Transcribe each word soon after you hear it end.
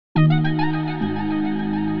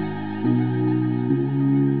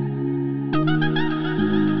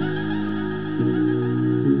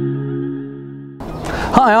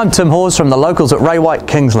Hi, I'm Tim Hawes from the locals at Ray White,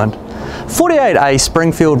 Kingsland. 48A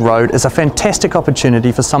Springfield Road is a fantastic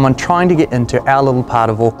opportunity for someone trying to get into our little part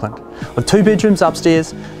of Auckland. With 2 bedrooms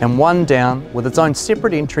upstairs and 1 down with its own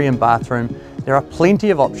separate entry and bathroom, there are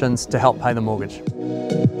plenty of options to help pay the mortgage.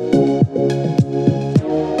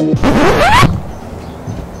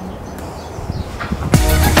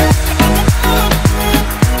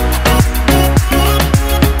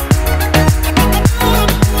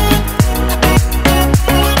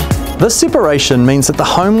 This separation means that the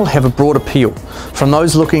home will have a broad appeal, from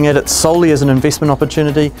those looking at it solely as an investment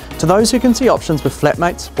opportunity to those who can see options with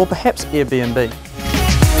flatmates or perhaps Air B&B.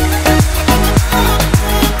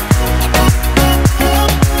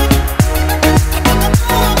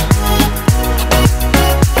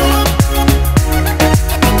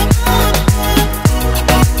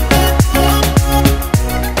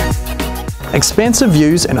 Expansive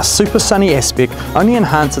views and a super sunny aspect only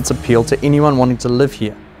enhance its appeal to anyone wanting to live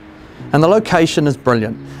here. And the location is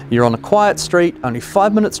brilliant. You're on a quiet street, only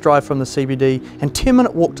 5 minutes drive from the CBD and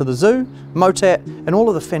 10-minute walk to the zoo, Motat and all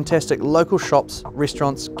of the fantastic local shops,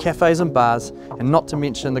 restaurants, cafes and bars, and not to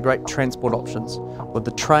mention the great transport options, with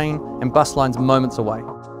the train and bus lines moments away.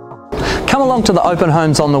 Come along to the open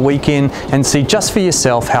homes on the weekend and see just for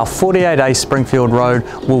yourself how 48A Springfield Road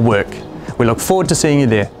will work. We look forward to seeing you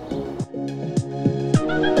there.